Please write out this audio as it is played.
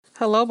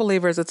Hello,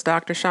 believers. It's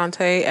Dr.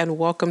 Shantae, and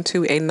welcome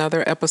to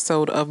another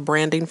episode of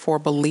Branding for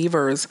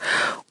Believers.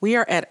 We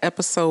are at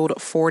episode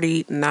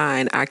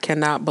 49. I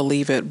cannot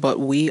believe it,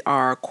 but we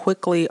are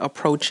quickly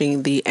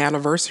approaching the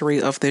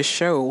anniversary of this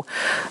show.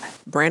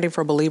 Branding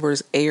for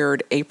Believers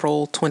aired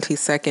April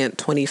 22nd,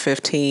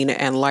 2015,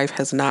 and life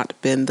has not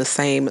been the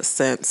same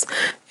since.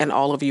 And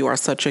all of you are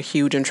such a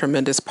huge and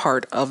tremendous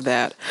part of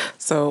that.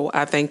 So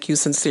I thank you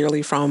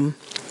sincerely from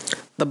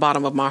the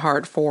bottom of my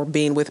heart for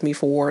being with me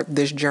for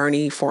this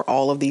journey, for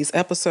all of these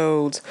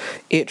episodes.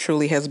 It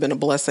truly has been a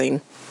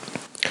blessing.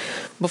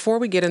 Before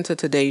we get into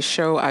today's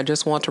show, I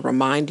just want to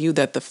remind you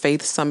that the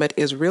Faith Summit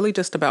is really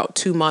just about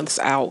 2 months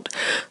out.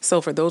 So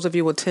for those of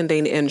you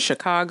attending in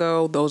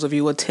Chicago, those of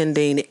you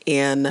attending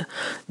in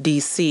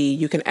DC,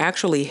 you can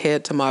actually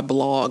head to my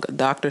blog,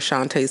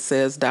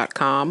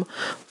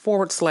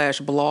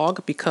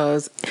 drshantaesays.com/blog,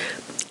 because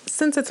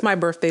since it's my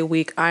birthday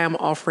week, I am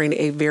offering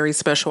a very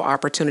special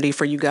opportunity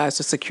for you guys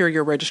to secure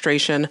your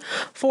registration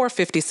for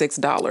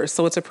 $56.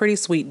 So it's a pretty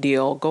sweet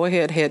deal. Go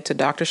ahead, head to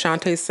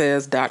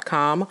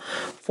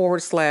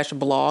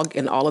drshantaesays.com/blog,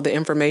 and all of the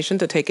information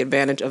to take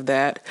advantage of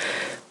that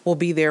will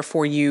be there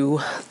for you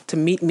to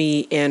meet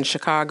me in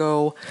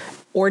Chicago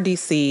or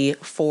DC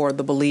for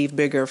the Believe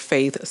Bigger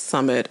Faith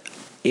Summit.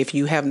 If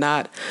you have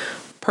not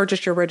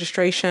purchased your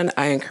registration,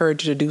 I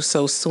encourage you to do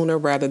so sooner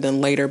rather than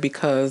later,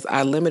 because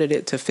I limited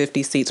it to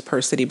 50 seats per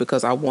city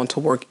because I want to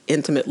work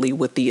intimately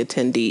with the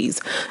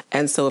attendees.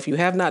 And so if you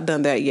have not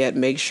done that yet,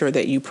 make sure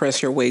that you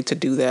press your way to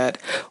do that.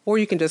 Or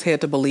you can just head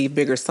to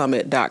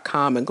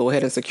BelieveBiggerSummit.com and go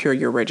ahead and secure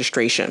your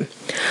registration.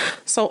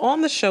 So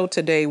on the show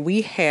today,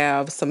 we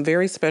have some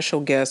very special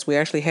guests. We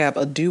actually have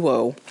a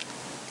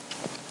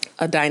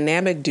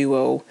dynamic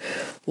duo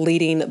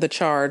leading the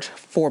charge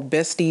for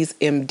Besties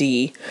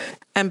MD.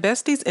 And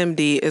Besties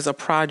MD is a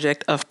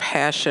project of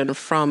passion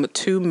from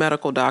two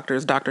medical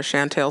doctors, Dr.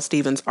 Chantel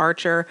Stevens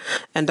Archer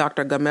and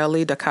Dr.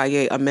 Gameli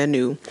Dakaye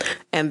Amenu.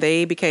 And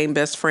they became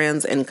best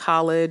friends in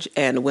college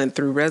and went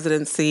through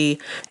residency.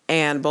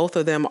 And both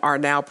of them are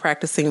now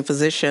practicing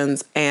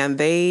physicians. And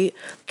they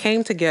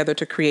came together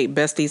to create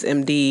Besties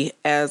MD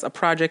as a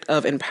project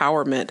of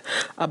empowerment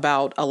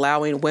about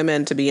allowing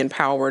women to be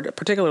empowered,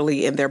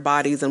 particularly in their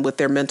bodies and with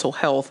their mental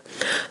health.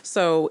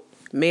 So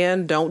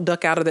men, don't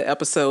duck out of the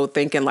episode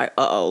thinking like,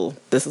 uh-oh,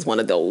 this is one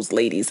of those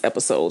ladies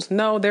episodes.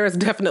 No, there is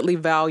definitely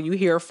value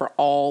here for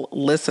all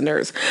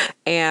listeners.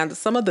 And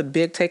some of the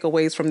big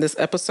takeaways from this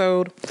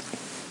episode,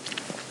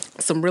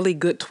 some really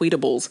good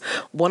tweetables.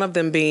 One of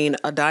them being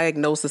a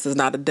diagnosis is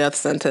not a death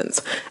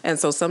sentence. And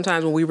so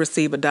sometimes when we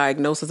receive a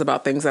diagnosis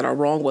about things that are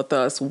wrong with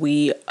us,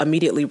 we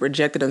immediately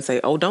reject it and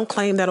say, oh, don't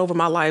claim that over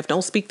my life.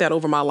 Don't speak that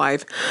over my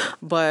life.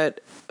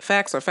 But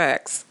facts are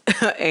facts.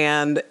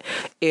 And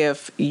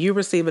if you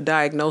receive a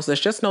diagnosis,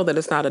 just know that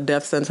it's not a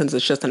death sentence.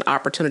 It's just an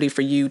opportunity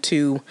for you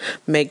to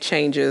make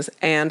changes.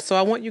 And so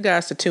I want you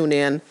guys to tune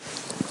in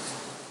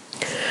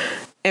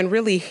and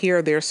really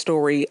hear their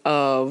story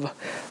of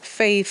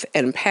faith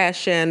and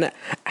passion,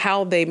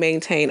 how they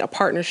maintain a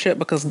partnership,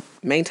 because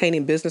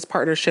maintaining business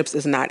partnerships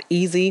is not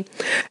easy.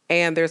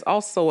 And there's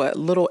also a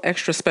little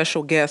extra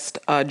special guest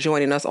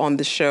joining us on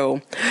the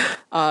show.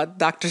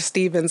 Dr.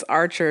 Stevens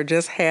Archer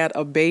just had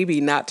a baby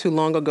not too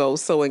long ago.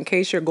 So in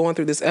case you're going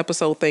through this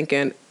episode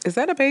thinking, is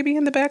that a baby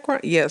in the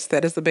background? Yes,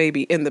 that is the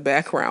baby in the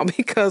background,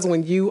 because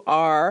when you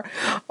are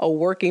a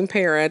working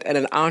parent and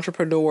an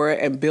entrepreneur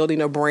and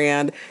building a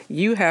brand,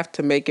 you have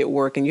to make it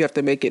work and you have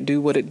to make it do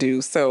what it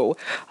do. So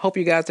hope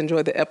you guys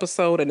enjoyed the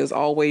episode. And as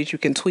always, you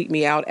can tweet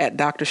me out at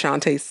Dr.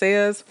 Shantae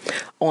Says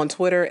on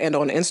Twitter and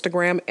on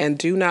Instagram. And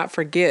do not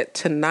forget,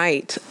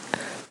 tonight,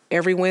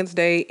 every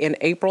Wednesday in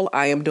April,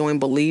 I am doing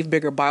Believe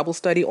Bigger Bible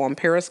Study on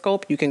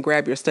Periscope. You can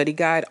grab your study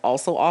guide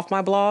also off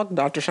my blog,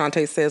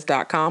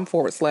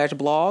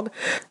 drshantaesays.com/blog.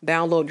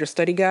 Download your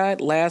study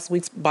guide. Last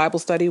week's Bible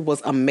study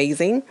was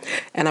amazing,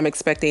 and I'm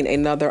expecting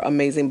another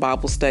amazing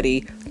Bible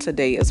study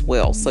today as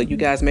well. So you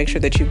guys make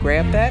sure that you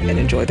grab that and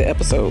enjoy the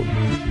episode.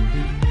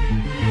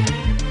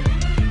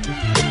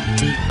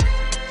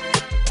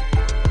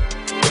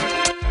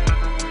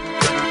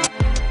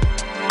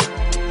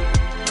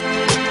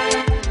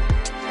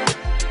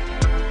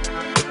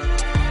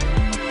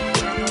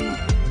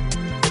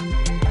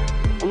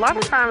 A lot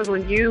of times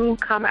when you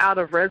come out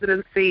of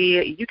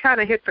residency, you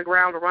kind of hit the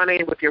ground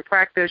running with your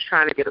practice,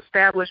 trying to get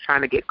established,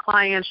 trying to get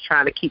clients,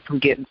 trying to keep from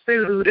getting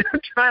sued,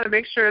 trying to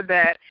make sure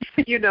that,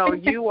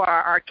 you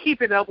are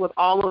keeping up with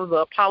all of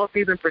the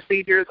policies and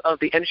procedures of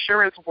the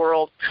insurance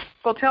world.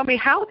 So tell me,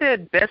 how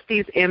did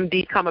Besties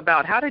MD come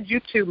about? How did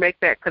you two make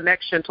that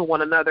connection to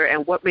one another,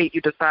 and what made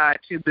you decide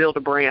to build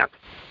a brand?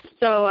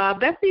 So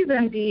Besties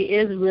MD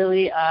is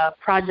really a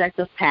project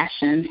of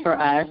passion for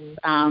us.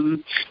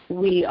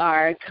 We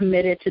are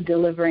committed to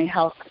delivering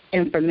health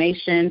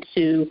information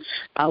to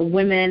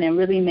women and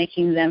really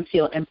making them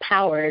feel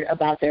empowered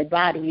about their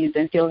bodies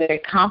and feel very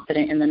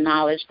confident in the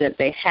knowledge that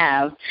they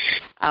have.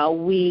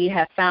 we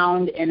have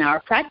found in our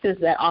practice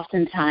that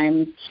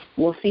oftentimes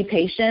we'll see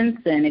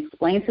patients and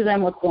explain to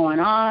them what's going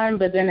on,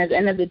 but then at the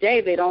end of the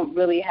day, they don't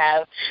really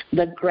have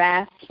the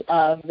grasp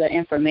of the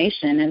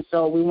information. And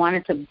so we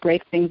wanted to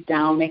break things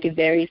down, make it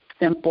very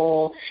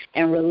simple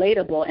and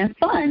relatable and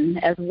fun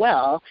as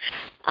well.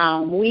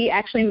 We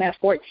actually met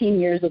 14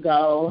 years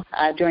ago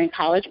during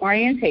college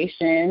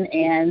orientation,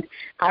 and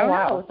I don't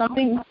know,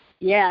 something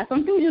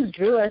just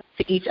drew us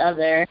to each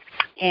other,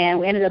 and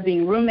we ended up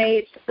being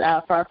roommates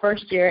for our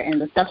first year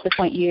and the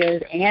subsequent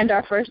years and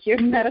our first year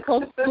in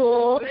medical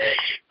school.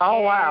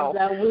 Oh, wow.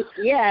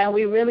 And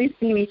we really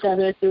seen each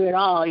other through it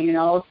all,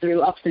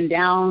 through ups and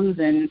downs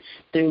and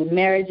through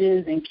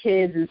marriages and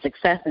kids and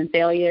success and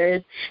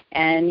failures.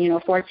 And,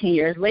 14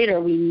 years later,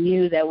 we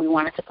knew that we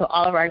wanted to put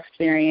all of our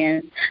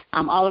experience,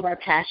 all of our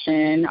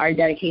passion, our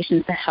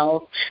dedication to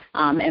health,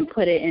 and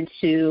put it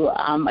into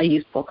a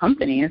useful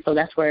company. And so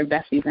that's where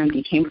Besties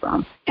MD came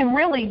from. And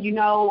really,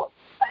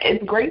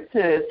 it's great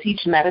to teach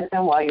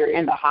medicine while you're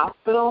in the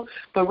hospital,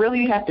 but really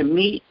you have to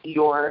meet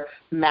your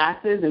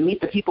masses and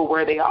meet the people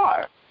where they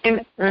are.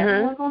 And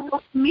everyone's on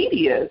social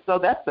media, so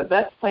that's the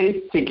best place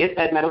to get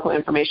that medical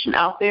information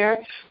out there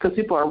because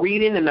people are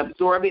reading and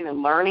absorbing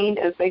and learning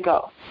as they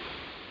go.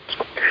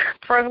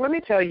 First, let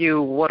me tell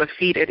you what a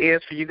feat it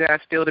is for you guys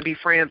still to be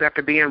friends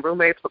after being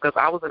roommates, because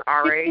I was an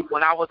RA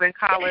when I was in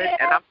college,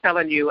 and I'm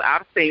telling you,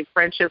 I've seen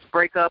friendships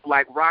break up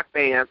like rock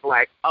bands,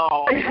 like,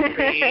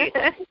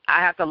 I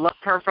have to love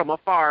her from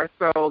afar.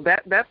 So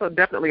that's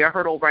definitely a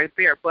hurdle right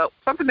there. But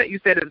something that you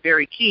said is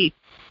very key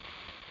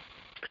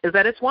is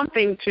that it's one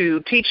thing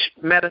to teach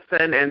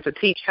medicine and to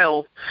teach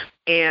health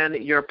in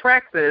your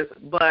practice,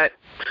 but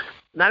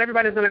not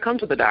everybody's going to come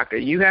to the doctor.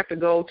 You have to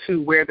go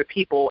to where the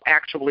people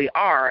actually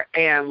are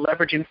and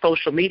leveraging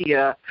social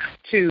media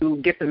to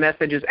get the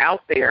messages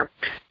out there.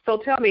 So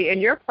tell me, in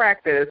your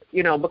practice,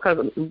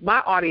 because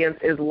my audience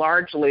is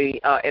largely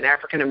an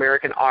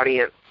African-American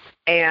audience,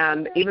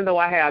 and even though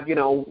I have,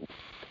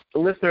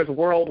 listeners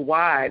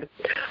worldwide,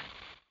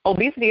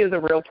 obesity is a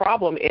real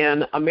problem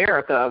in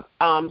America.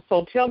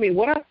 So tell me,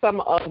 what are some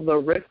of the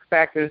risk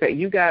factors that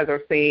you guys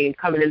are seeing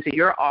coming into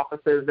your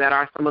offices that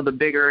are some of the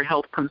bigger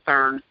health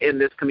concerns in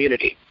this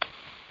community?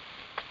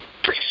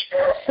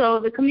 So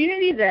the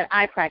community that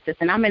I practice,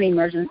 and I'm an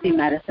emergency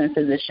medicine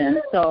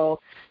physician, so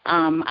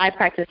I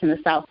practice in the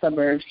south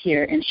suburbs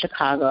here in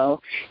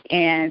Chicago,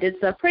 and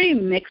it's a pretty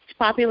mixed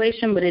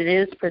population, but it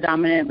is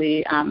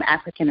predominantly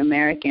African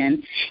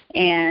American.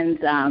 And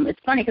it's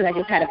funny because I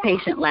just had a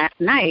patient last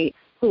night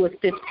who was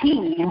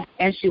 15,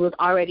 and she was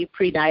already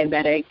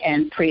pre-diabetic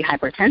and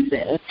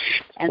pre-hypertensive.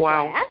 And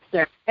wow. So I asked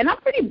her, and I'm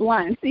pretty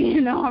blunt,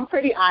 I'm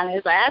pretty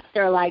honest. I asked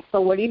her, so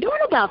what are you doing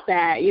about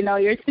that?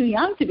 You're too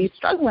young to be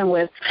struggling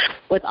with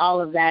all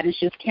of that. And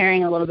she was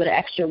carrying a little bit of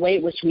extra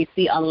weight, which we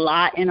see a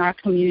lot in our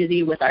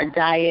community with our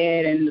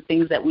diet and the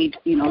things that we,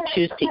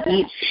 choose to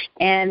eat.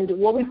 And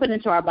what we put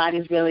into our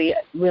bodies really,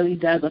 really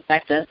does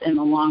affect us in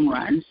the long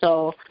run.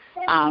 So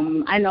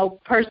I know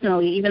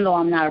personally, even though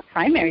I'm not a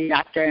primary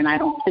doctor and I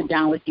don't sit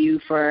down with you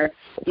for,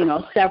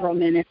 several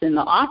minutes in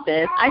the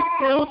office, I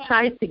still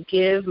try to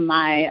give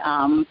my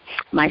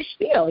my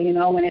spiel,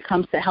 when it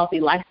comes to healthy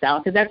lifestyle,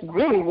 because that's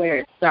really where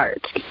it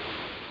starts.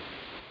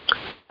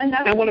 And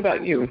what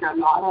about you? A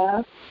lot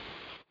of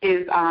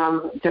is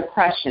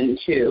depression,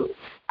 too.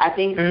 I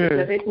think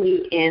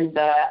specifically in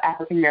the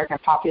African-American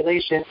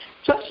population,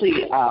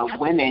 especially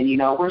women,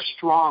 we're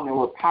strong and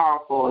we're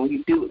powerful and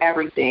we do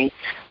everything.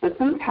 But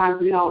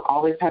sometimes we don't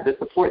always have the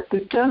support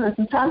system, and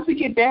sometimes we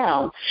get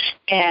down.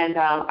 And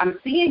I'm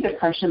seeing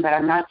depression, but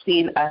I'm not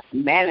seeing us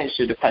manage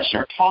the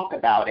depression or talk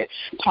about it,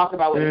 talk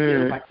about what it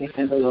feels like to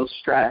handle those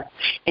stress.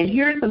 And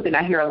here's something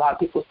I hear a lot of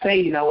people say,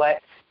 you know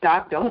what?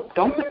 Doc, don't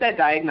put that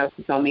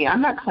diagnosis on me.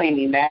 I'm not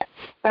claiming that.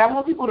 But I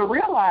want people to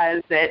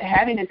realize that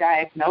having a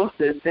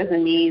diagnosis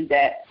doesn't mean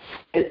that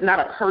it's not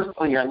a curse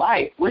on your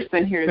life. We're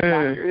sitting here as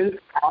doctors,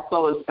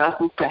 also as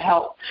vessels to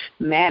help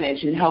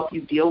manage and help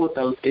you deal with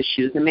those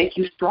issues and make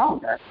you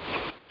stronger.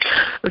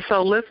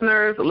 So,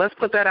 listeners, let's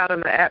put that out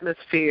in the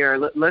atmosphere.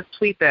 Let's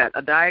tweet that.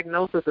 A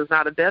diagnosis is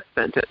not a death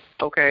sentence,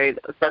 okay?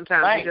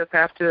 Sometimes we just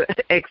have to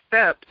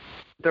accept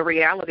the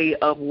reality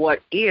of what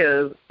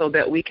is so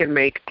that we can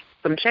make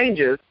some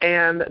changes.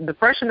 And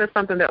depression is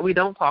something that we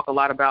don't talk a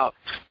lot about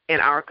in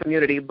our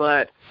community,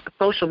 but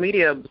social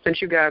media,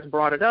 since you guys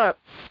brought it up,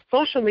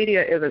 social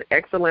media is an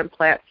excellent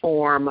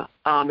platform.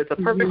 It's a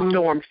perfect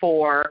storm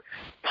for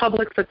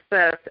public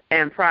success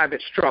and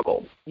private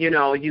struggle.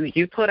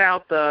 You put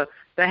out the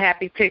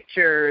happy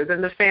pictures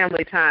and the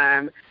family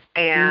time,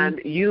 and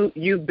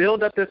you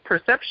build up this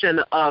perception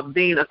of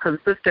being a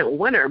consistent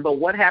winner. But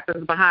what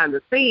happens behind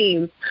the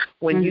scenes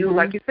when you,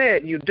 like you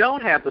said, you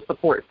don't have the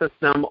support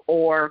system,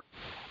 or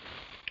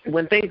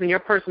when things in your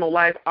personal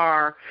life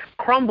are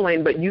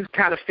crumbling, but you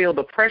kind of feel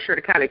the pressure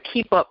to kind of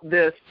keep up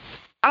this,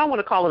 I don't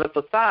want to call it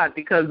a facade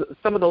because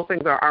some of those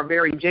things are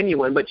very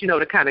genuine, but,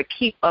 to kind of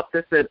keep up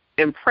this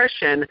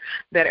impression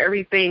that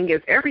everything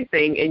is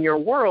everything in your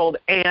world,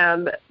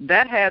 and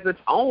that has its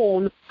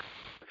own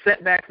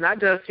setbacks, not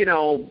just,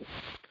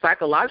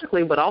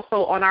 psychologically, but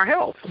also on our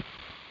health.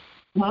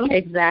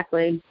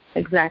 Exactly.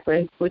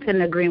 We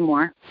couldn't agree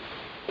more.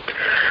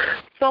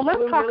 So let's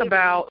talk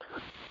about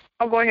 –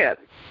 oh, go ahead.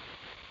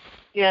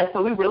 Yeah,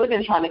 so we've really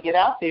been trying to get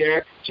out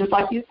there, just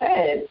like you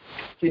said,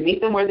 to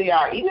meet them where they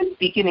are. Even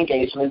speaking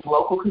engagements,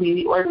 local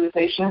community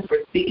organizations,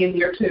 we're speaking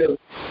here too.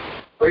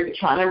 We're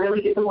trying to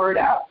really get the word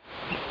out.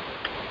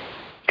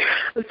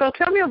 So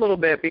tell me a little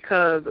bit,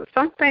 because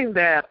something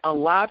that a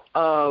lot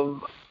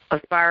of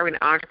aspiring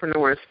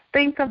entrepreneurs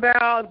think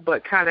about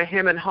but kind of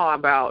hem and haw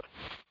about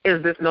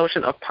is this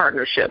notion of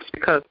partnerships,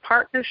 because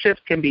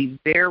partnerships can be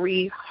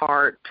very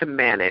hard to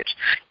manage.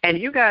 And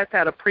you guys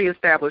had a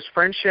pre-established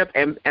friendship,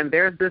 and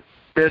there's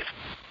this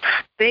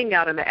thing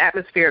out in the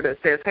atmosphere that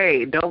says,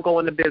 hey, don't go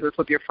into business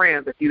with your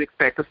friends if you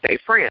expect to stay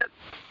friends.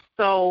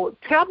 So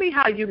tell me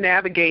how you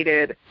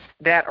navigated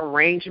that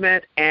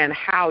arrangement and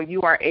how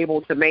you are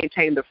able to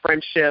maintain the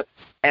friendship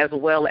as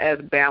well as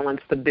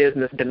balance the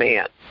business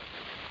demands.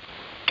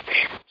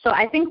 So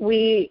I think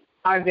we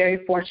are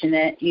very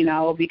fortunate,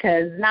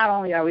 because not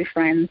only are we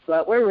friends,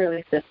 but we're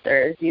really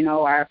sisters.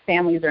 Our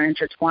families are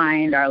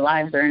intertwined, our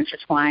lives are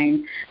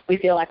intertwined. We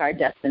feel like our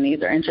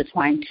destinies are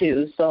intertwined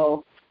too.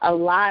 So a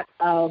lot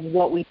of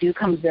what we do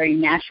comes very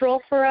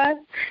natural for us.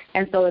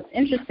 And so it's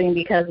interesting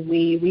because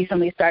we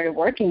recently started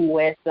working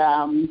with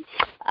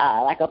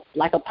like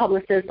a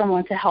publicist,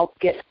 someone to help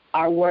get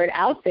our word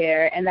out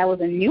there, and that was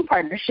a new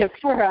partnership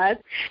for us.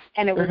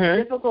 And it was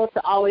difficult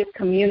to always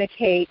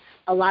communicate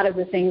a lot of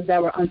the things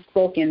that were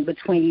unspoken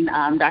between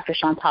Dr.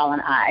 Chantal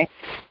and I.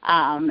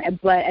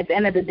 But at the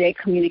end of the day,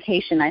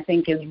 communication, I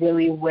think, is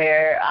really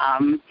where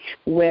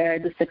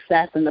the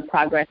success and the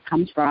progress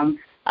comes from.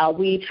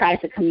 We try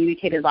to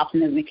communicate as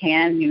often as we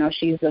can.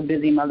 She's a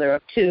busy mother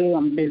of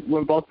two.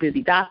 We're both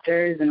busy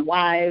doctors and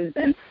wives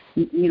and,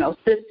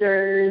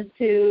 sisters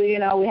too.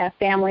 We have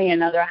family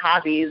and other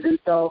hobbies. And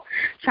so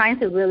trying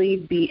to really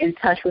be in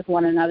touch with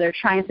one another,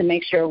 trying to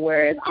make sure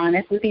we're as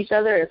honest with each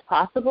other as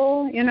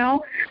possible,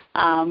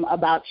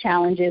 about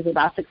challenges,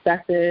 about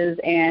successes,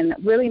 and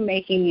really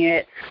making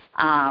it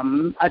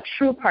a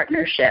true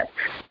partnership.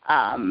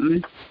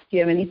 Do you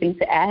have anything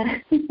to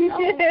add?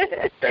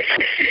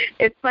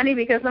 It's funny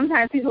because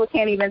sometimes people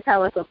can't even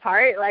tell us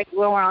apart, like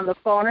when we're on the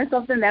phone or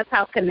something. That's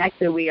how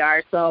connected we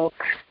are. So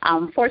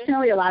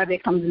fortunately, a lot of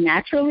it comes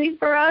naturally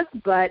for us,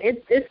 but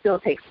it still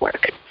takes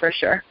work for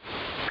sure.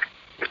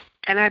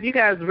 And have you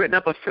guys written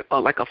up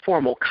a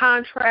formal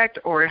contract,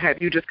 or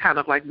have you just kind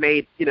of like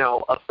made,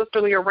 a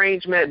sisterly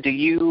arrangement? Do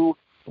you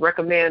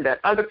recommend that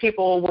other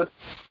people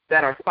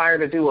that aspire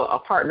to do a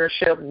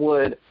partnership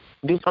would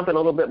do something a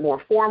little bit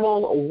more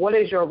formal? What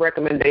is your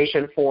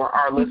recommendation for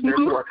our listeners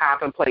who are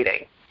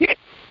contemplating?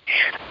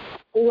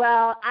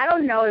 Well, I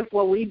don't know if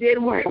what we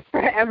did worked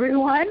for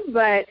everyone,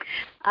 but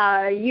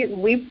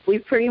we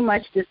pretty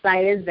much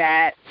decided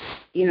that,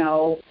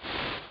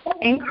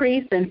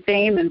 increase in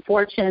fame and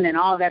fortune and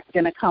all that's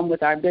going to come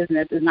with our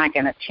business is not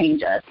going to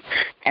change us.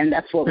 And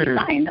that's what we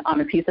signed on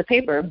a piece of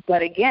paper.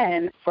 But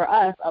again, for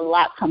us, a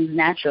lot comes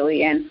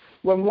naturally. And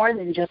we're more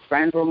than just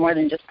friends. We're more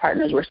than just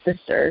partners. We're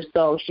sisters.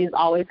 So she's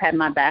always had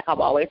my back. I've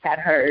always had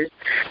hers.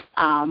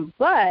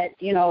 But,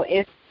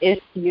 if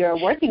you're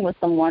working with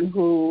someone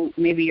who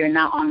maybe you're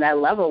not on that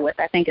level with,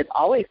 I think it's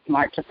always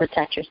smart to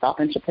protect yourself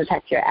and to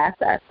protect your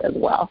assets as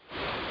well.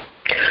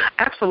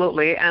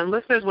 Absolutely. And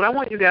listeners, what I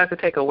want you guys to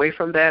take away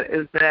from that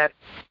is that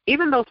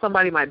even though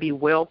somebody might be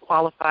well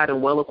qualified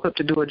and well equipped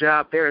to do a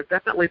job, there is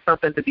definitely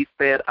something to be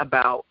said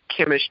about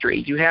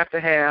chemistry. You have to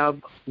have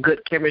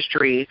good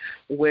chemistry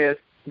with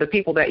the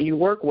people that you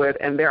work with,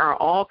 and there are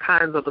all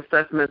kinds of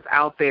assessments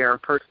out there,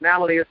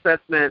 personality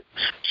assessments,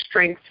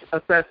 strengths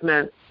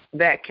assessments,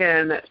 that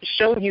can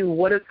show you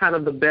what is kind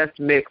of the best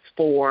mix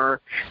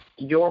for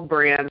your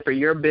brand, for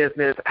your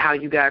business, how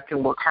you guys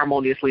can work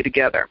harmoniously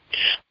together.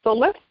 So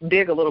let's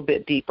dig a little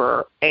bit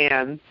deeper.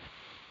 And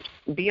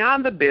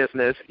beyond the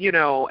business,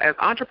 as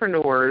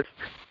entrepreneurs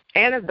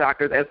and as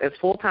doctors, as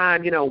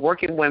full-time,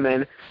 working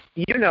women,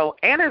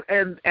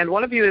 and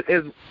one of you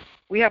is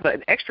we have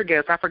an extra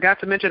guest. I forgot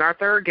to mention our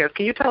third guest.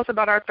 Can you tell us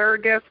about our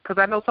third guest? Because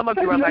I know some of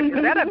you are like,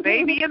 is that a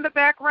baby in the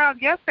background?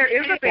 Yes, there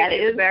is a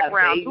baby in the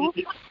background.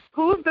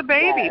 Who's the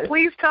baby? Yes.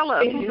 Please tell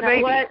us. Who's the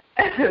baby? What?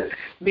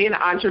 Being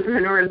an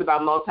entrepreneur is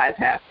about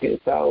multitasking.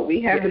 So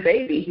we have the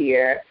baby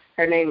here.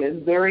 Her name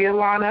is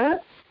Zurialana,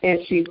 and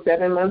she's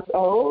 7 months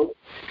old.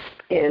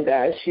 And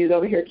she's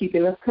over here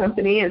keeping us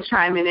company and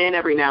chiming in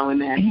every now and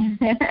then.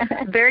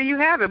 There you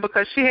have it,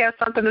 because she has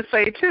something to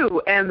say,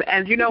 too.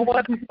 And you know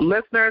what,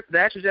 listeners,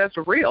 that's just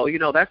real.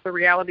 That's the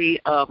reality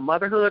of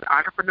motherhood,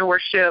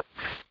 entrepreneurship,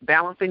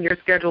 balancing your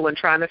schedule and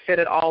trying to fit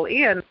it all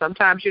in.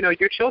 Sometimes,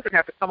 your children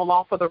have to come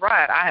along for the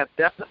ride. I have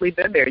definitely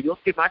been there. You'll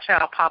see my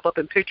child pop up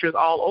in pictures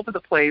all over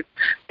the place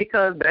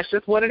because that's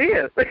just what it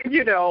is,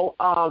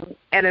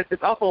 and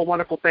it's also a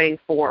wonderful thing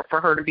for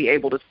her to be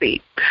able to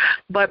see.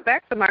 But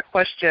back to my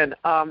question,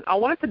 I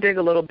wanted to dig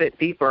a little bit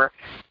deeper.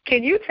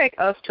 Can you take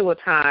us to a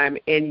time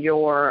in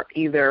your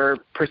either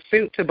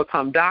pursuit to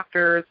become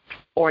doctors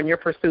or in your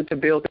pursuit to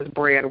build this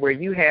brand where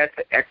you had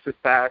to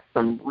exercise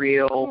some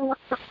real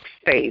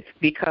faith,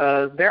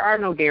 because there are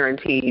no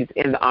guarantees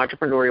in the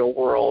entrepreneurial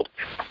world.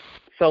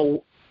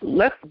 So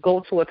let's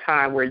go to a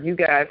time where you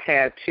guys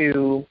had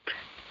to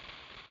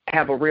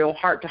have a real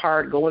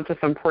heart-to-heart, go into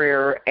some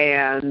prayer,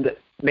 and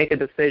make a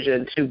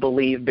decision to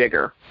believe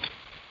bigger.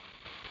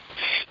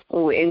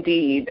 Oh,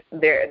 indeed.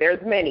 There's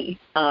many,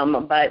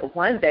 but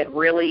one that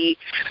really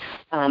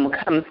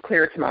comes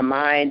clear to my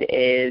mind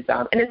is,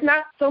 and it's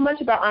not so much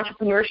about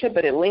entrepreneurship,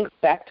 but it links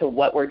back to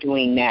what we're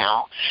doing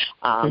now.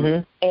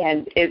 And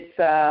it's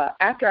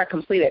after I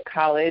completed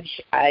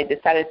college, I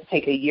decided to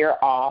take a year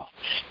off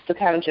to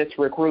kind of just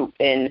regroup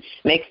and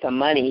make some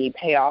money,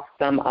 pay off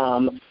some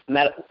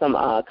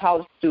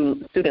college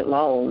student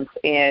loans.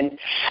 And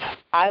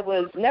I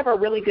was never a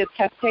really good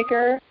test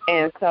taker,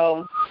 and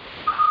so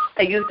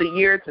I used a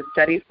year to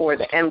study for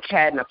the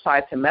MCAT and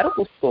apply to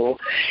medical school.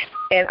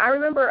 And I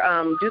remember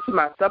due to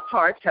my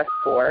subpar test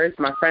scores,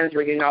 my friends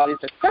were getting all these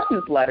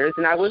acceptance letters,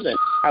 and I wasn't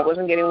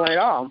getting one at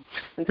all.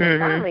 Until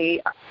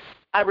finally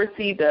I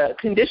received a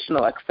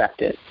conditional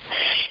acceptance.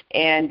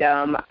 And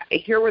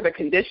here were the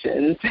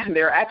conditions.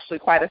 They're actually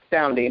quite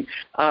astounding.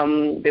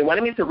 They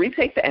wanted me to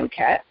retake the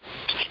MCAT.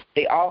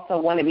 They also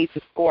wanted me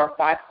to score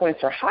 5 points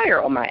or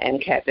higher on my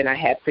MCAT than I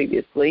had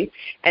previously.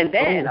 And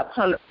then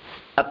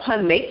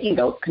upon making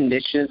those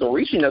conditions or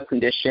reaching those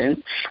conditions,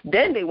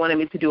 then they wanted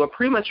me to do a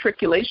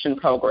pre-matriculation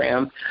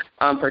program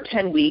for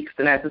 10 weeks,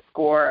 and I had to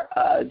score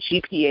a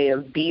GPA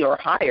of B or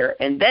higher,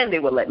 and then they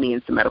would let me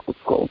into medical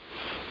school.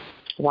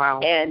 Wow.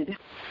 And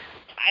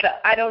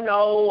I don't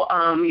know,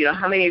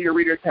 how many of your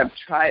readers have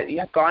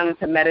gone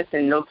into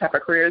medicine, those type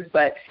of careers,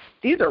 but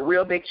these are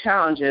real big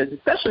challenges,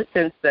 especially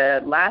since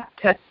the last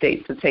test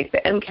date to take the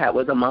MCAT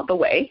was a month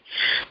away.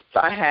 So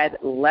I had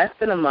less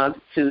than a month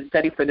to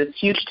study for this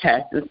huge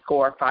test and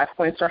score 5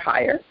 points or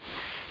higher.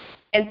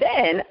 And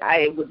then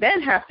I would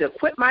then have to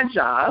quit my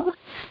job,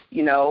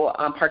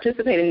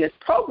 participate in this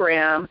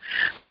program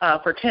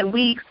for 10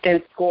 weeks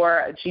and score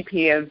a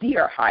GPA of D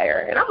or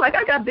higher. And I'm like,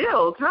 I got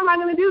bills. How am I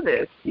going to do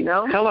this,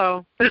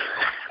 Hello.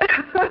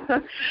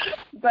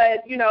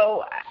 But,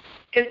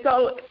 it's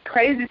so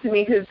crazy to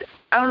me because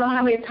I don't know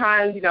how many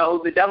times,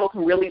 the devil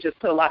can really just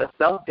put a lot of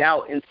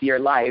self-doubt into your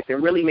life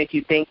and really make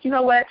you think, you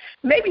know what,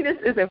 maybe this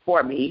isn't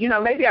for me.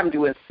 Maybe I'm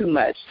doing too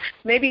much.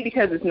 Maybe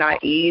because it's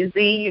not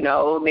easy,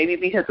 maybe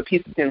because the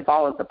pieces didn't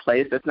fall into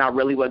place. That's not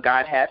really what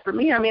God had for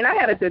me. I mean, I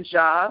had a good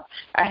job.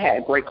 I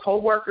had great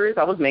coworkers.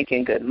 I was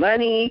making good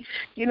money.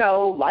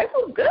 Life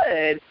was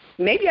good.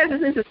 Maybe I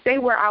just need to stay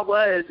where I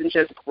was and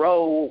just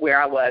grow where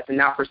I was and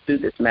not pursue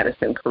this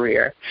medicine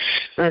career.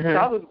 So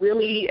I was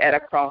really at a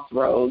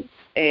crossroads,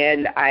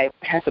 and I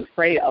had to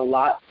pray a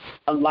lot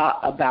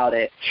about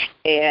it.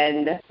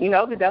 And,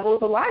 the devil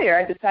is a liar.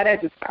 I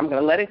decided I'm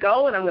going to let it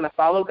go, and I'm going to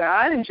follow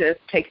God and just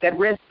take that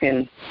risk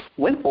and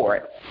win for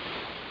it.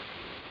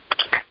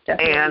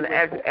 And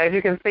as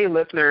you can see,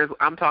 listeners,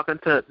 I'm talking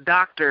to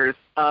doctors,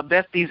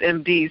 Besties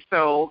MD.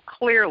 So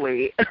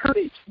clearly,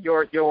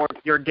 your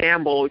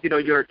gamble,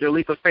 your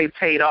leap of faith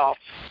paid off.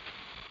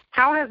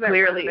 How has that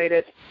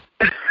resonated?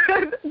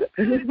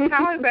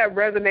 How has that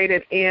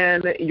resonated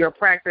in your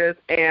practice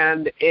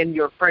and in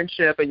your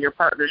friendship and your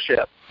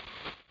partnership?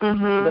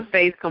 The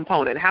faith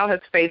component. How has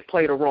faith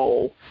played a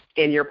role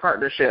in your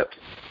partnerships?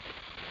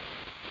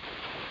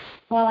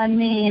 Well, I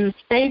mean,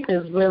 faith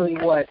is really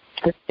what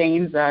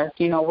sustains us.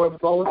 We're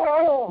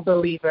both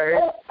believers,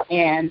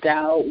 and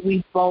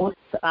we both,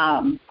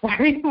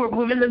 sorry, we're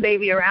moving the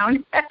baby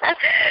around.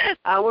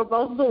 We're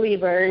both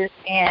believers,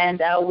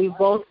 and we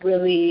both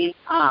really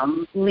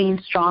lean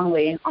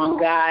strongly on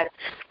God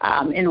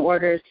in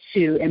order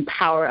to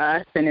empower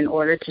us and in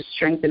order to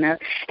strengthen us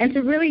and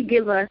to really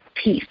give us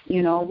peace.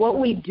 What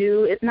we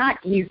do is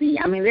not easy.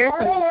 I mean, there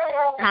are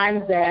some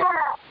times that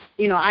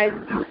I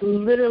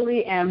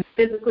literally am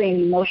physically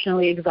and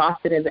emotionally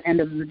exhausted at the end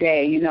of the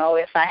day.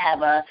 If I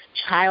have a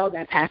child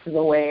that passes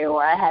away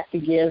or I have to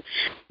give,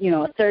 a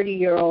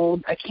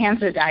 30-year-old a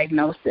cancer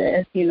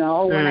diagnosis, when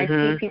I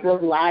see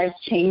people's lives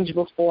change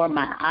before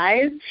my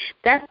eyes,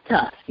 that's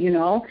tough,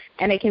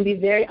 and it can be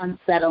very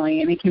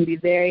unsettling and it can be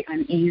very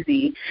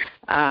uneasy.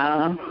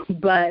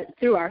 But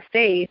through our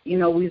faith,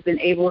 we've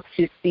been able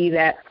to see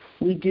that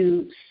we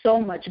do so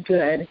much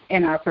good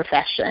in our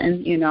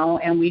profession,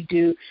 and we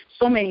do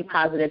so many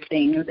positive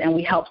things, and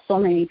we help so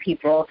many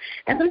people.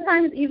 And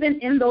sometimes even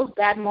in those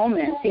bad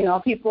moments,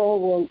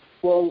 people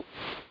will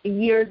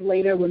years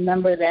later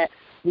remember that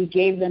we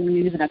gave them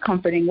news in a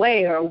comforting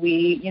way, or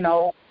we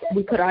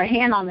put our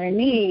hand on their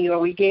knee, or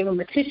we gave them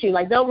a tissue.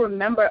 Like, they'll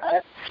remember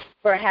us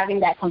for having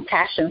that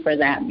compassion for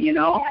them,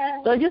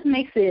 So it just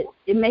makes it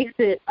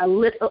a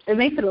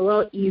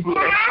little easier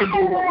to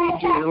do what we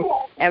do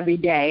every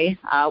day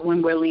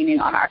when we're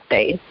leaning on our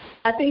faith.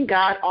 I think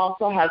God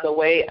also has a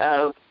way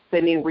of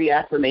sending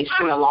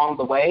reaffirmation along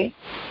the way.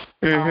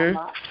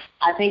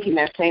 I think in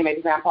that same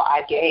example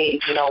I gave,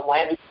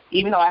 when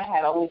even though I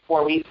had only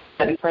 4 weeks to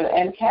study for the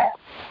MCAT,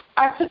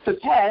 I took the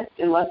test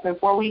in less than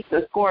 4 weeks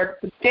and scored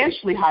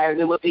substantially higher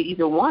than what they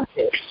even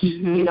wanted,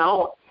 and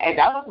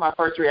that was my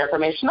first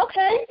reaffirmation.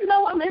 Okay,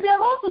 maybe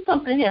I'm onto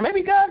something here.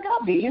 Maybe God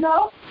got me,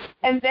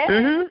 and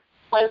then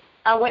was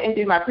I went and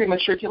did my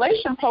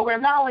pre-matriculation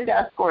program. Not only did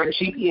I score a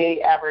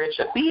GPA average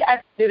of B, I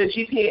did a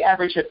GPA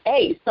average of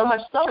A. So much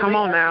so Come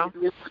on now.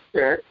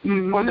 For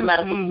the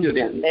medical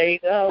student. There you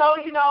go.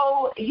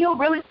 So, he'll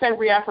really send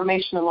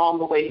reaffirmation along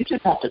the way. You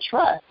just have to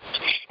trust.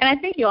 And I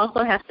think you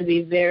also have to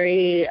be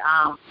very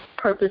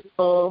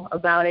purposeful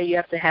about it. You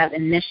have to have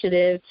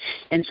initiative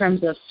in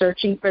terms of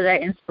searching for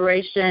that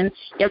inspiration.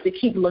 You have to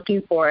keep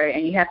looking for it,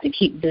 and you have to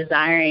keep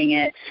desiring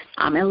it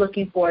and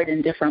looking for it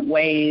in different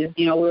ways.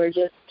 We were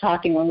just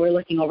talking when we were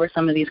looking over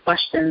some of these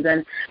questions,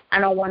 and I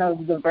know one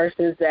of the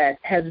verses that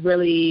has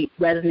really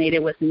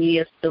resonated with me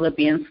is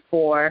Philippians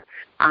 4,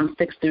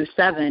 6 through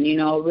 7,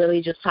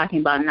 really just talking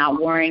about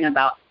not worrying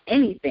about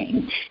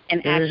anything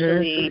and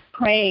actually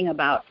praying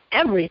about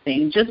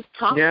everything. Just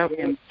talk to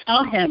him.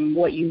 Tell him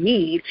what you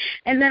need.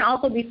 And then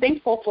also be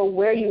thankful for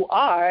where you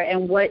are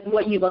and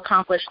what you've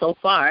accomplished so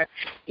far,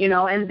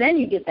 and then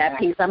you get that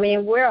peace. I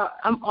mean,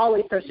 I'm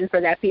always searching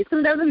for that peace because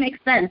it doesn't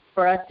make sense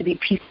for us to be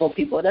peaceful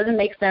people. It doesn't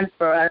make sense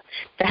for us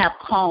to have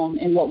calm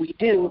in what we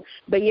do.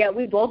 But yet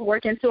we both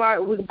walk into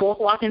our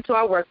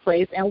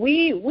workplace and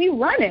we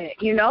run it,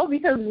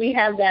 because we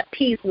have that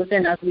peace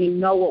within us. We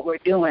know what we're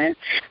doing.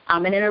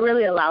 And it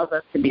really allows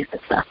us to be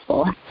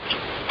successful.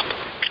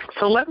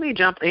 So let me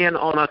jump in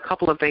on a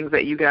couple of things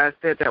that you guys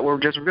said that were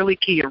just really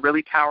key and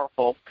really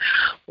powerful.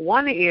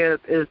 One is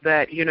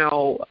that,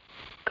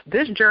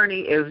 this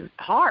journey is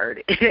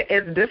hard.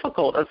 It's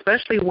difficult,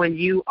 especially when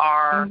you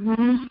are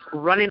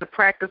running a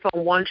practice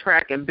on one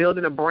track and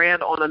building a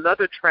brand on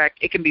another track.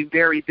 It can be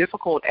very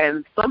difficult.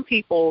 And some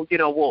people,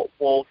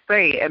 will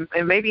say, and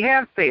maybe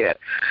have said,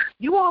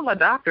 you all are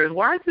doctors.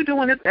 Why aren't you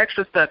doing this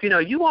extra stuff?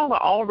 You all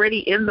are already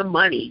in the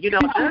money. Just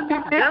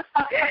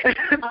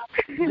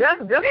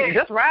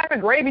ride the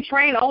gravy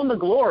train on the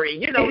glory.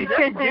 Just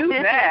do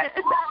that.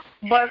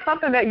 But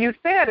something that you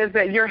said is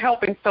that you're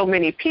helping so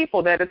many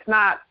people that it's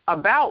not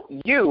about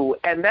you,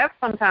 and that's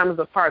sometimes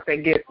the part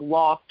that gets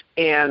lost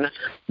in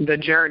the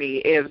journey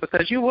is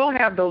because you will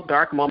have those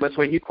dark moments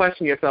where you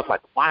question yourself,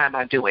 like, why am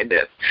I doing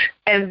this?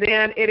 And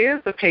then it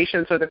is the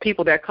patients or the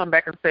people that come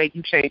back and say,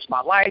 you changed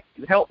my life,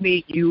 you helped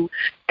me, you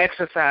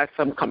exercised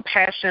some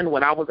compassion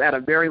when I was at a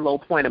very low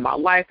point in my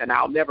life, and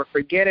I'll never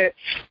forget it.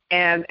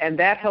 And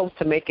that helps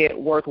to make it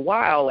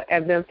worthwhile.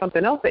 And then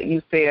something else that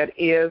you said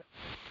is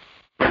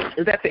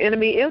that the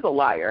enemy is a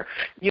liar.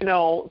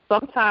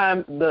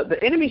 Sometimes the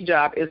enemy's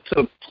job is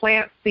to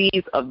plant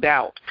seeds of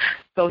doubt.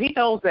 So he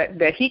knows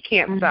that he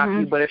can't stop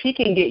you, but if he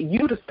can get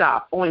you to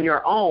stop on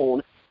your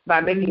own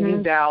by making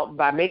you doubt,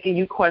 by making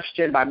you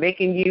question, by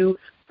making you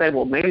say,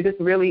 well, maybe this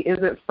really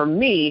isn't for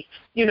me,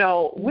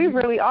 we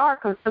really are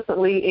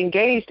consistently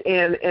engaged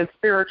in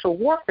spiritual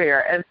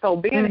warfare. And so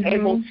being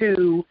able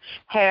to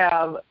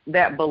have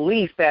that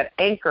belief, that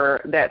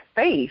anchor, that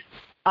faith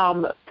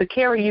to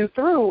carry you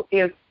through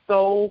is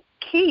so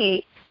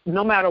key,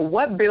 no matter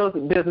what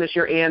business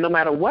you're in, no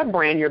matter what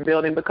brand you're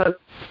building, because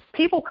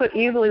people could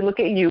easily look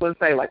at you and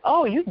say, like,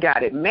 oh, you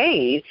got it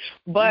made,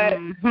 but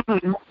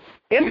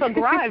it's a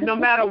grind no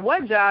matter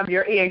what job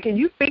you're in. Can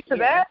you speak to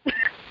that?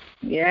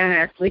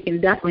 Yes, we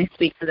can definitely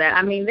speak to that.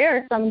 I mean, there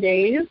are some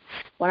days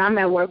when I'm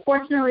at work.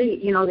 Fortunately,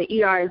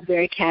 the ER is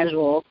very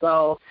casual,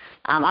 so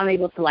I'm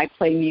able to,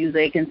 play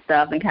music and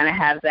stuff and kind of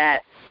have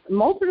that.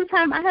 Most of the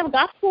time I have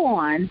gospel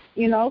on,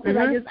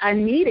 because I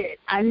need it.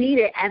 I need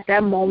it at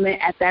that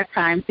moment, at that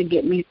time to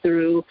get me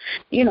through,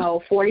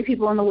 40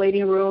 people in the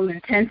waiting room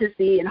and 10 to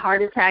see and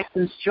heart attacks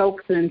and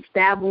strokes and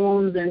stab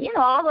wounds and,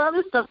 all the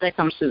other stuff that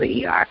comes through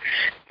the ER.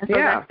 And so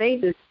that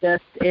faith is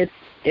just,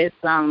 it's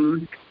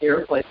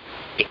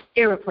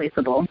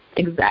irreplaceable.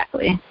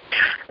 Exactly.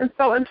 And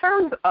so in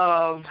terms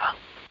of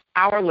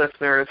our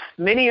listeners,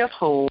 many of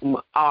whom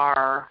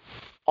are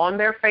on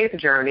their faith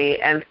journey,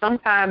 and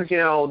sometimes,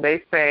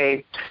 they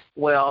say,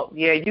 well,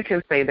 yeah, you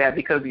can say that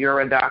because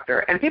you're a doctor.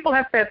 And people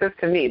have said this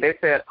to me. They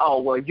said,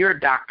 oh, well, you're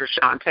Dr.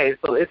 Shante,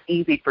 so it's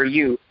easy for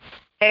you.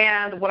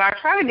 And what I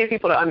try to get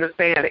people to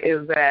understand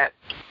is that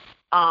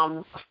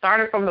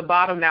starting from the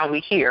bottom, now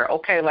we here.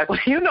 Okay, when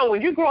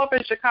you grow up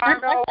in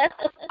Chicago,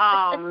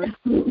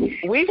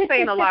 we've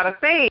seen a lot of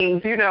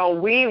things.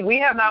 We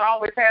have not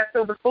always had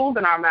silver spoons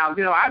in our mouths.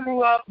 I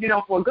grew up,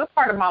 for a good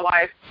part of my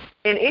life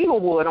in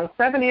Inglewood on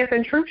 70th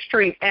and Truth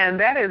Street, and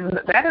that is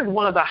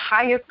one of the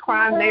highest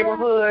crime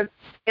neighborhoods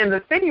in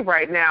the city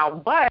right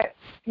now. But,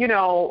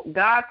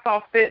 God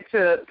saw fit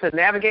to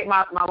navigate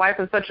my life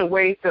in such a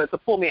way to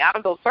pull me out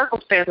of those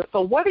circumstances. So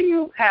what do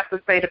you have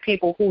to say to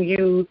people who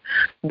use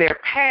their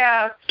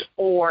past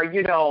or,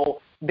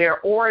 their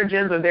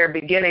origins or their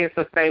beginnings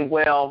to say,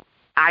 well,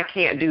 I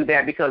can't do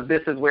that because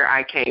this is where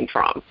I came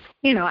from?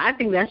 I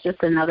think that's just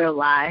another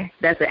lie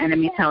that the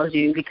enemy tells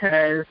you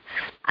because,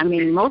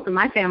 most of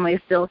my family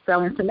is still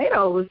selling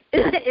tomatoes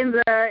in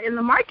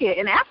the market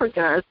in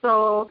Africa.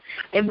 So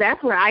if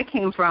that's where I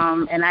came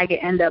from and I could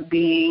end up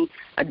being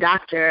a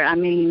doctor,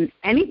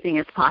 anything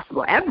is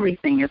possible.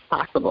 Everything is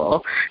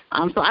possible.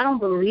 So I don't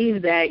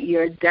believe that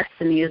your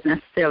destiny is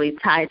necessarily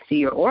tied to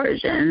your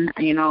origin.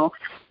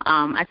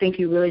 I think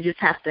you really just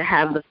have to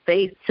have the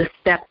faith to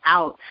step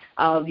out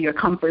of your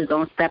comfort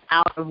zone, step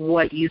out of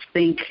what you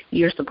think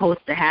you're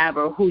supposed to have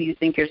or who you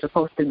think you're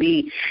supposed to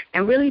be,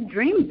 and really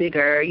dream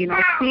bigger,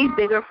 see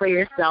bigger for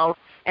yourself.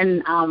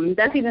 And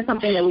that's even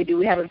something that we do.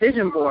 We have a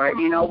vision board.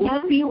 We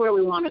see where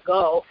we want to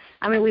go.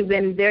 I mean, we've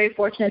been very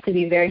fortunate to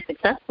be very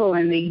successful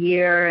in the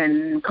year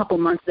and couple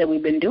months that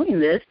we've been doing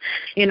this,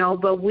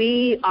 but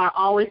we are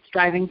always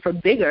striving for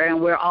bigger,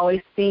 and we're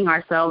always seeing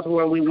ourselves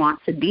where we want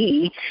to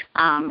be.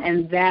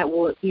 And that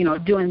will,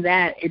 doing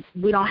that,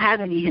 we don't have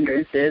any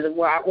hindrances.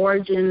 Where our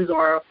origins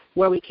or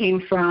where we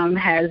came from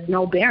has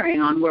no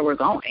bearing on where we're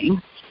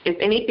going. If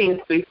anything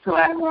speaks to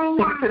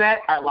that,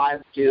 our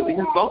lives do,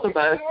 because both of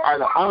us are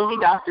the only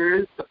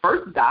doctors, the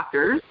first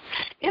doctors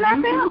in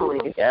our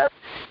family. Yep.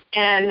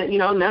 And,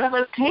 none of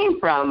us came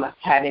from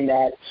having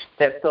that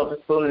silver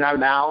spoon in our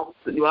mouth.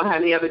 We don't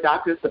have any other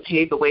doctors to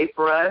pave the way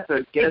for us or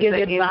get us the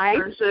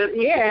internship.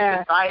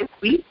 Yeah. Advice.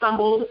 We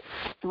stumbled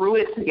through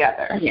it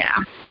together. Yeah.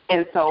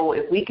 And so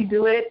if we can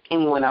do it,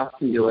 anyone else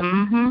can do it.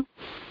 Mm-hmm.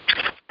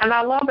 And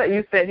I love that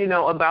you said,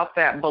 about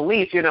that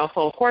belief, so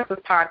of course this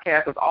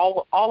podcast is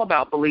all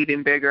about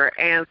believing bigger.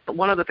 And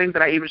one of the things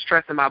that I even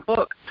stress in my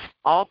book,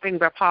 all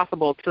things are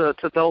possible to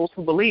those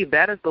who believe.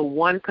 That is the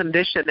one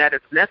condition that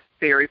is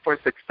necessary for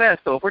success.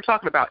 So if we're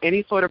talking about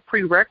any sort of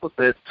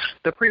prerequisites,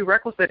 the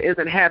prerequisite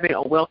isn't having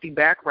a wealthy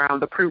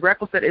background. The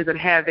prerequisite isn't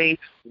having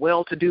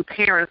well-to-do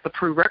parents. The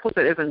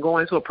prerequisite isn't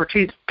going to a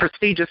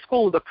prestigious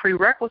school. The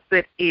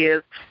prerequisite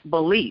is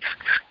belief.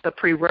 The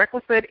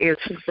prerequisite is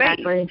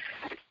faith.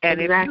 And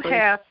if you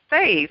have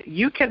faith,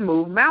 you can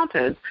move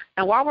mountains.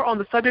 And while we're on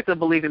the subject of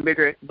believing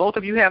bigger, both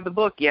of you have the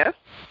book, yes?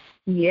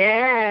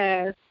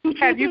 Yes.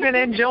 Have you been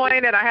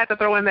enjoying it? I had to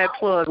throw in that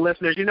plug,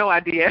 listeners. You know I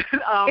did.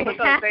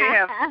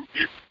 Because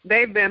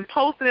they've been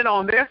posting it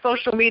on their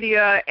social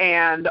media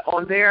and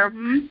on their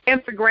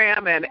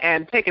Instagram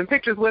and taking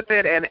pictures with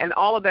it and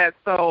all of that.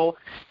 So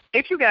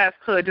if you guys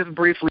could just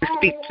briefly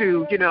speak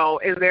to,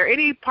 is there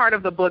any part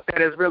of the book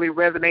that is really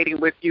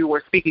resonating with you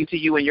or speaking to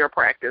you in your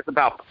practice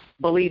about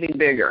believing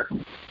bigger?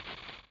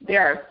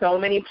 There are so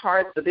many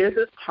parts, but there's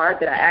this part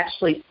that I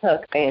actually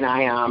took, and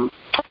I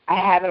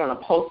have it on a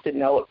Post-it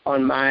note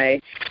on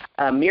my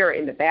mirror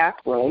in the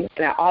bathroom,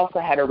 and I also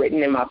had it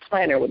written in my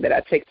planner that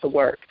I take to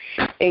work.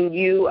 And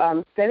you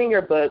said in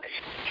your book,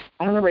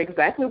 I don't remember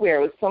exactly where,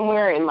 it was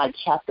somewhere in like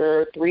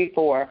chapter 3,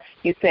 4,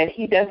 you said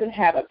he doesn't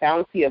have a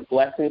bounty of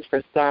blessings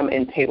for some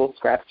and table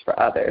scraps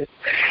for others.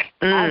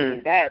 I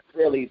mean, that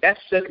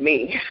shook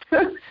me.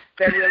 That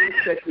really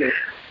shook me.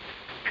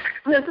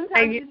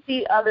 Sometimes you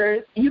see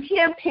others, you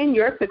can't pin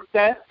your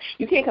success,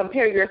 you can't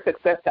compare your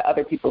success to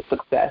other people's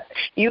success.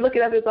 You look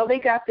at others, they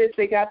got this,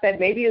 they got that,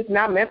 maybe it's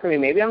not meant for me,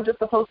 maybe I'm just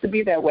supposed to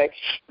be that way.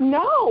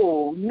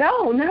 No,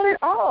 not at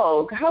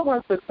all. God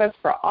wants success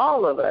for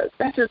all of us.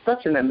 That's just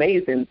such an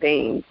amazing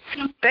thing.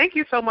 Thank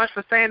you so much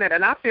for saying that,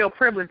 and I feel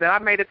privileged that I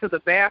made it to the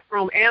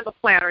bathroom and the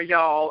planner,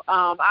 y'all.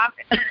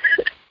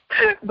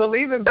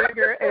 Believing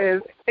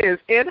bigger is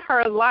in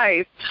her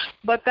life,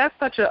 but that's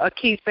such a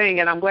key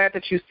thing, and I'm glad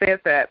that you said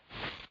that.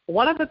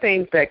 One of the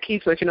things that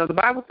keeps us, the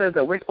Bible says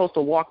that we're supposed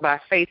to walk by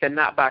faith and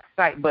not by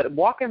sight, but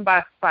walking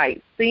by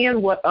sight,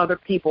 seeing what other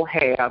people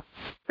have,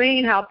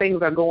 seeing how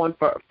things are going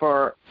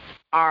for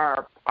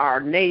our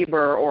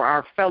neighbor or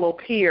our fellow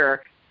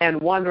peer, and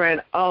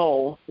wondering,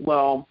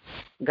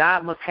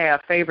 God must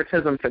have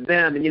favoritism for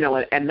them,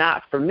 and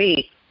not for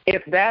me.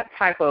 If that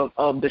type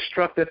of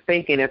destructive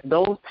thinking, if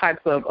those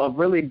types of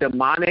really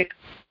demonic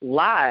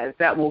lies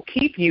that will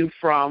keep you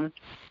from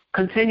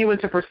continuing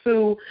to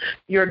pursue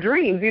your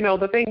dreams,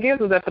 the thing is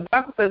that the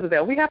Bible says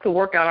that we have to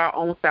work out our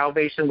own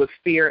salvation with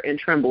fear and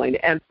trembling.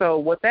 And so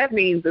what that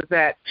means is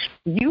that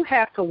you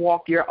have to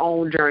walk your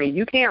own journey.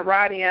 You can't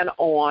ride in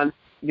on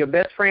your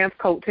best friend's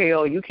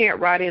coattail. You can't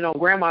ride in on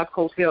grandma's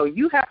coattail.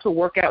 You have to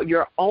work out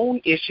your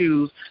own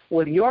issues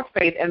with your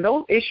faith, and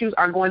those issues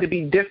are going to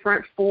be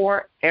different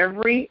for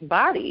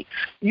everybody.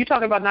 You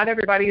talk about not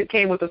everybody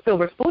came with a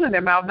silver spoon in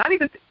their mouth. Not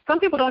even some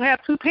people don't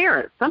have two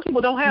parents. Some people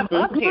don't have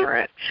a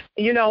parent, right.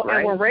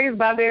 And were raised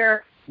by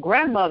their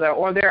grandmother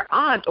or their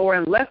aunt or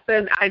in less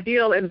than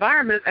ideal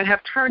environments and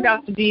have turned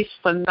out to be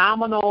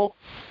phenomenally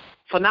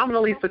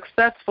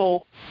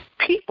successful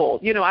people.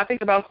 I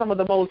think about some of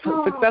the most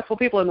successful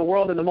people in the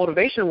world, in the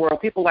motivation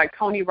world, people like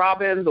Tony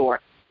Robbins or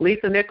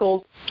Lisa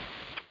Nichols.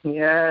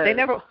 Yeah. They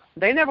never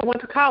went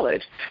to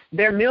college.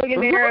 They're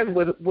millionaires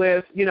with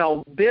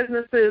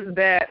businesses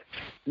that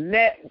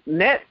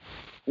net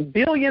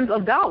billions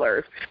of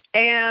dollars.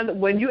 And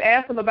when you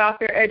ask them about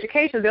their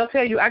education, they'll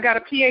tell you, I got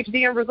a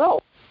PhD in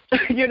results.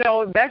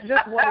 That's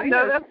just what it is.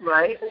 No, that's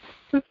right.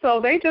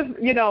 So they just,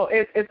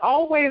 it's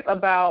always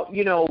about,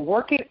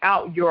 working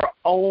out your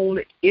own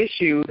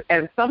issues.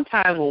 And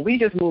sometimes when we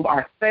just move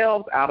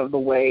ourselves out of the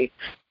way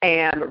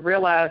and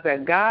realize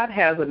that God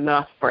has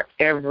enough for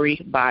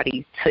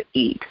everybody to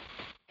eat.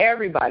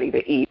 Everybody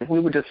to eat. If we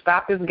would just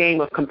stop this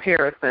game of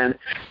comparison,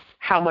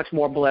 how much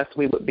more blessed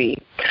we would be.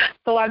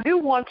 So I do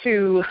want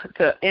to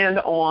end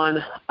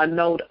on a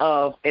note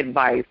of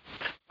advice.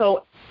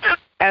 So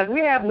as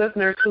we have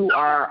listeners who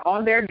are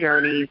on their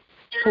journeys,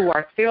 who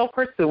are still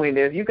pursuing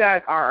this, you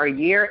guys are a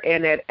year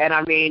in it, and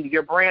I mean,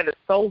 your brand is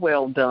so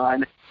well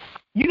done.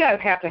 You guys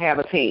have to have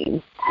a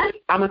team.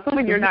 I'm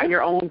assuming you're not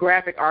your own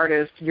graphic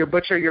artist, your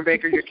butcher, your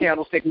baker, your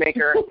candlestick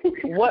maker.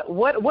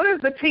 What is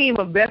the team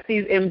of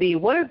Besties MD?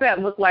 What does that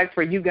look like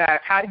for you guys?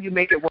 How do you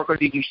make it work, or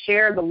do you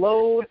share the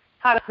load?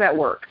 How does that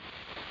work?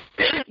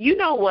 You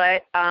know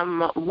what?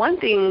 One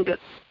thing,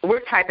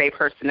 we're type A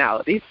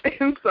personalities,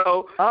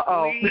 so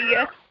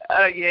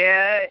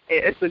yeah,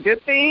 it's a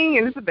good thing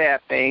and it's a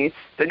bad thing.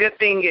 The good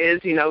thing is,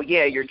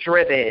 you're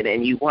driven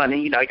and you want to,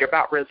 you're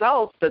about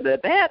results. But the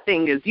bad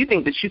thing is you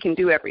think that you can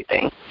do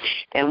everything.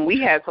 And we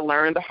had to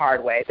learn the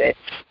hard way that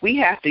we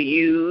have to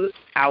use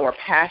our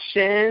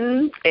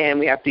passion and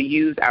we have to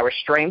use our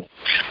strengths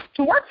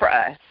to work for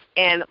us.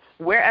 And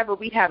wherever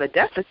we have a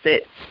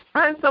deficit,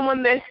 find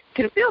someone that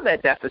can fill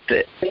that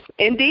deficit.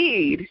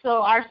 Indeed.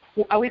 So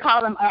we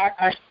call them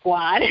our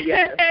squad.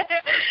 Yes.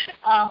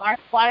 Our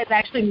squad is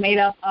actually made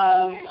up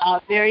of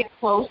very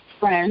close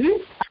friends.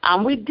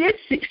 We did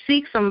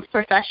seek some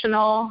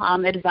professional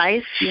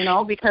advice,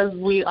 because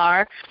we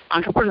are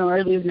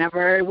entrepreneurs.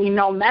 We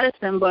know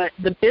medicine, but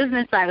the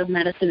business side of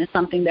medicine is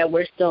something that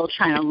we're still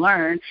trying to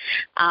learn.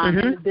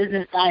 The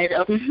business side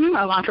of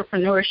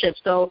entrepreneurship.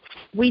 So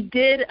we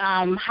did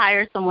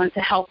hire someone to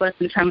help us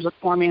in terms of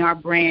forming our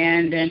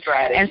brand and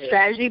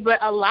strategy. But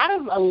a lot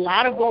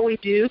of what we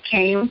do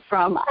came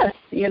from us,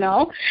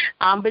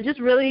 but just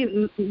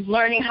really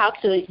learning how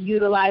to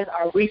utilize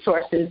our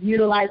resources,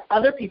 utilize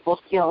other people's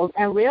skills,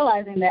 and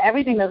realizing that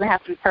everything doesn't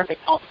have to be perfect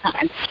all the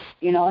time.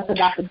 It's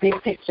about the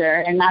big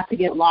picture and not to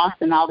get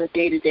lost in all the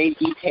day-to-day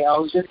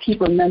details. Just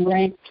keep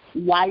remembering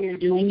why you're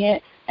doing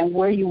it and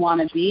where you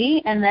want to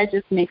be, and that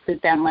just makes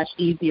it that much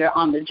easier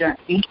on the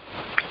journey.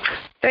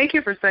 Thank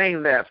you for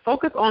saying that.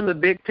 Focus on the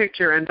big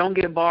picture and don't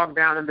get bogged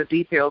down in the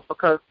details,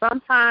 because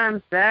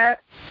sometimes I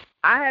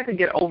had to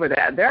get over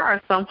that. There are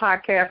some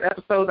podcast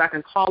episodes, I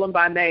can call them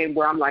by name,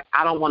 where I'm like,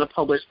 I don't want to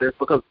publish this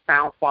because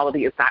sound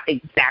quality is not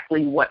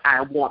exactly what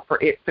I want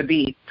for it to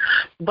be.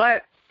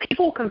 But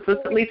people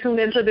consistently tune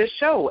into this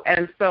show,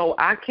 and so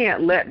I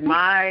can't let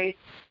my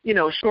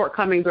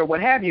shortcomings or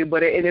what have you,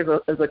 but it is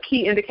a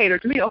key indicator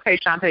to me. Okay,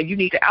 Shantae, you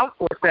need to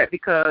outsource that,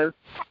 because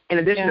in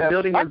addition to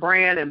building your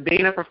brand and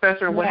being a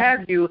professor and what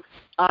have you,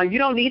 you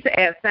don't need to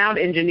add sound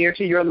engineer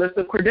to your list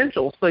of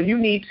credentials. So you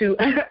need to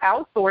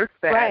outsource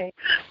that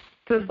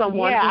to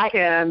someone who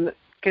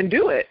can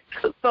do it.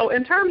 So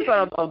in terms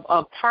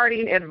of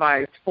parting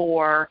advice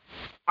for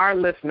our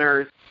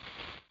listeners,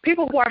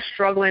 people who are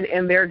struggling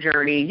in their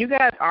journey, you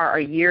guys are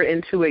a year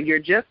into it. You're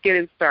just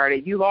getting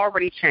started. You've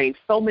already changed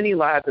so many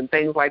lives and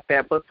things like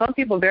that. But some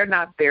people, they're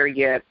not there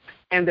yet,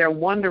 and they're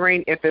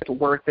wondering if it's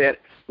worth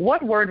it.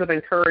 What words of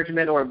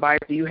encouragement or advice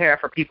do you have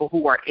for people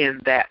who are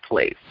in that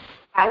place?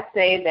 I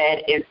say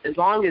that as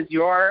long as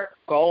your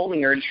goal and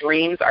your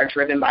dreams are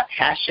driven by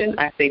passion,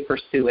 I say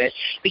pursue it,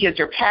 because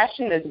your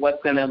passion is what's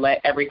going to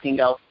let everything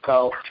else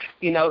go.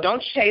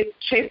 Don't chase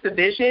the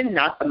vision,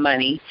 not the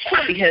money,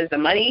 because the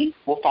money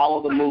will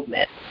follow the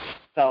movement.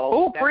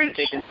 So preach.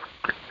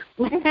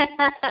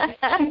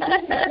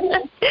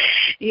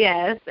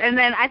 Yes, and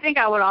then I think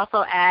I would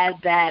also add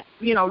that,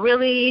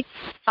 really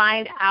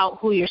find out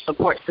who your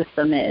support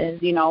system is.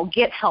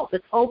 Get help.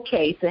 It's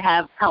okay to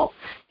have help.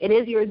 It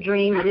is your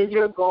dream. It is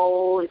your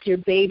goal. It's your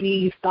baby.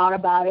 You've thought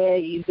about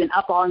it. You've been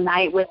up all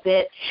night with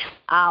it.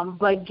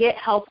 But get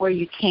help where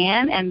you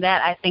can, and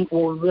that, I think,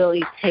 will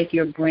really take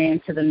your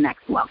brand to the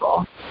next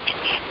level.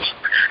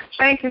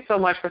 Thank you so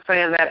much for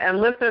saying that.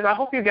 And listeners, I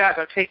hope you guys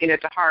are taking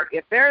it to heart.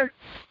 If there's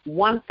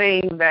one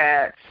thing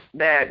that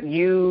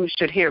you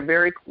should hear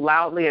very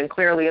loudly and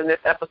clearly in this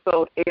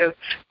episode, is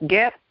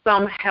get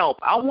some help.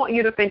 I want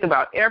you to think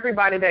about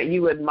everybody that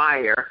you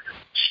admire.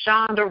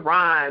 Shonda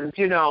Rhimes,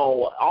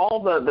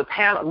 all the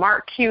panel,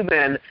 Mark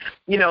Cuban,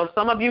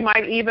 some of you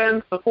might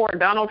even support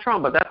Donald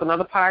Trump, but that's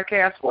another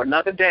podcast for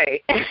another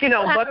day.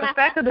 But the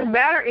fact of the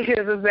matter is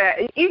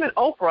that even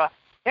Oprah,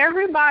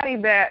 everybody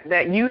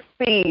that you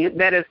see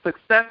that is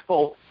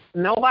successful,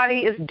 nobody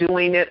is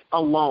doing it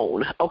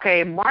alone,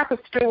 okay? Martha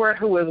Stewart,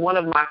 who is one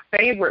of my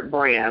favorite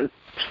brands,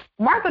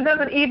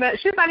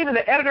 she's not even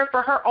the editor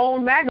for her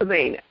own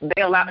magazine.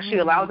 She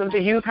allows them to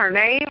use her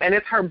name, and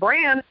it's her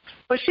brand,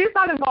 but she's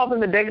not involved in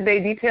the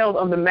day-to-day details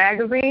of the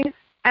magazine.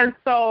 And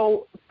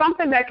so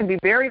something that can be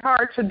very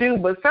hard to do,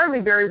 but certainly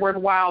very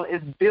worthwhile,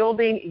 is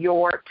building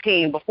your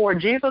team. Before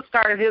Jesus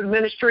started his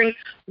ministry,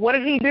 what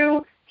did he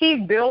do? He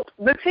built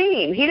the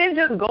team. He didn't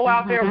just go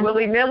out there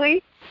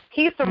willy-nilly.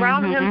 He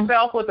surrounded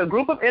himself with a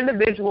group of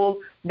individuals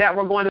that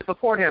were going to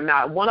support him.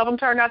 Now, one of them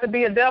turned out to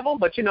be a devil,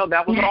 but,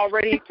 that was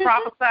already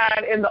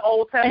prophesied in the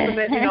Old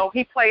Testament.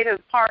 He played his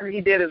part and he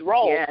did his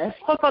role. Yes.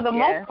 So for the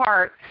most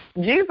part,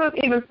 Jesus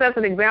even sets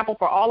an example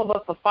for all of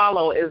us to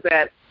follow, is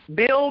that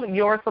build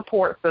your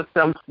support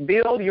system,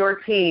 build your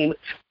team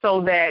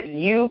so that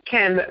you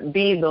can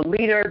be the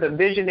leader, the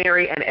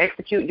visionary, and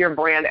execute your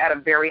brand at a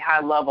very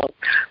high level.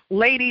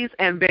 Ladies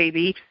and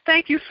baby,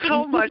 thank you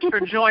so much for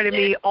joining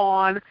me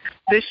on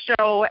this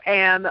show.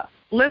 And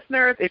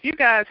listeners, if you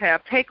guys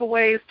have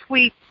takeaways,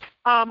 tweets,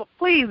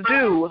 please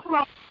do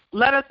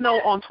let us know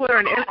on Twitter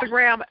and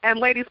Instagram. And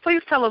ladies,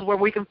 please tell us where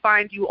we can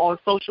find you on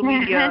social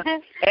media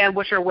and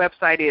what your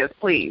website is,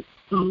 please.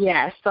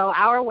 Yes, so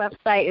our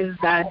website is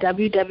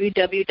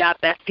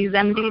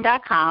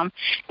www.bestiesmd.com,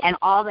 and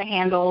all the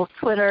handles,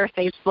 Twitter,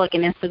 Facebook,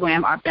 and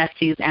Instagram are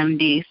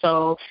BestiesMD.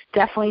 So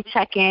definitely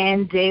check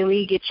in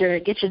daily, get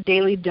your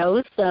daily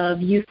dose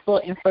of useful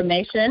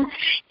information.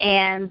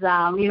 And,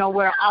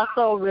 we're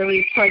also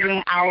really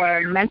plugging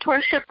our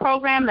mentorship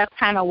program. That's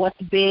kind of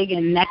what's big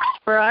and next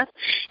for us.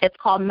 It's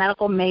called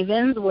Medical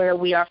Mavens, where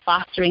we are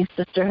fostering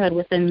sisterhood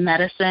within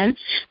medicine.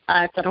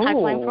 It's a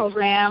pipeline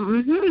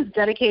program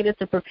dedicated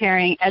to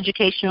preparing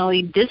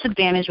educationally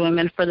disadvantaged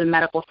women for the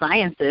medical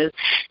sciences,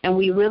 and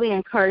we really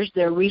encourage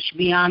their reach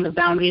beyond the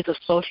boundaries of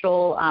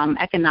social,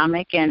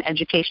 economic, and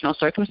educational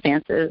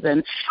circumstances.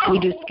 And we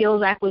do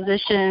skills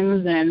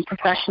acquisitions and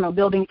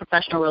building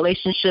professional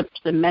relationships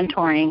and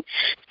mentoring.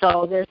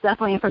 So there's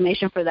definitely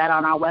information for that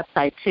on our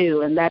website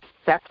too, and that's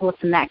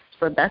what's next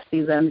for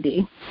Besties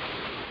MD.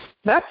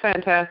 That's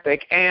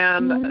fantastic,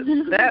 and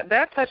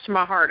that touched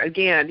my heart.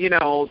 Again,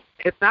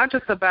 it's not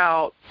just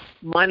about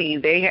money.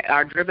 They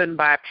are driven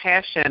by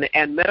passion,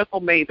 and Medical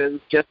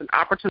Mavens, just an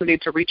opportunity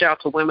to reach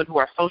out to women who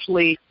are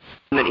socially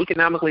and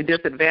economically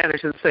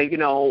disadvantaged and say,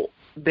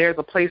 there's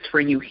a place for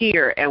you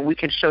here, and we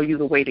can show you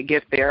the way to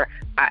get there.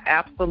 I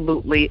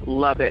absolutely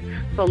love it.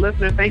 So,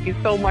 listeners, thank you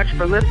so much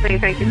for listening.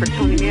 Thank you for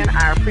tuning in.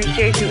 I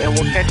appreciate you, and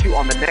we'll catch you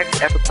on the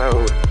next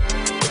episode.